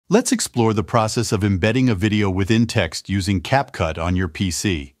Let's explore the process of embedding a video within text using CapCut on your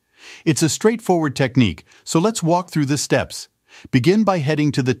PC. It's a straightforward technique, so let's walk through the steps. Begin by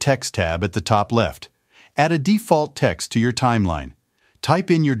heading to the Text tab at the top left. Add a default text to your timeline. Type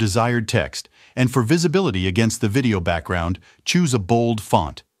in your desired text, and for visibility against the video background, choose a bold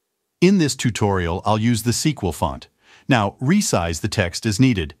font. In this tutorial, I'll use the sequel font. Now, resize the text as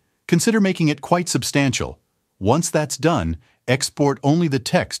needed. Consider making it quite substantial. Once that's done, export only the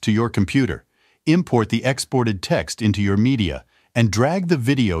text to your computer. Import the exported text into your media, and drag the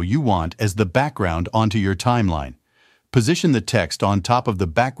video you want as the background onto your timeline. Position the text on top of the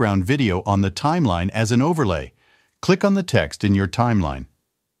background video on the timeline as an overlay. Click on the text in your timeline.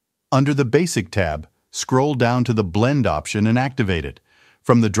 Under the Basic tab, scroll down to the Blend option and activate it.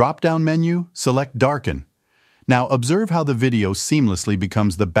 From the drop-down menu, select Darken. Now observe how the video seamlessly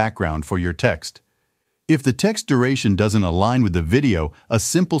becomes the background for your text. If the text duration doesn't align with the video, a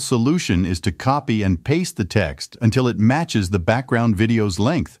simple solution is to copy and paste the text until it matches the background video's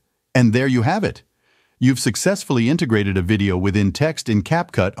length. And there you have it. You've successfully integrated a video within text in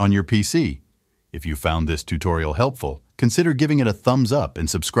CapCut on your PC. If you found this tutorial helpful, consider giving it a thumbs up and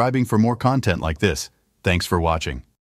subscribing for more content like this. Thanks for watching.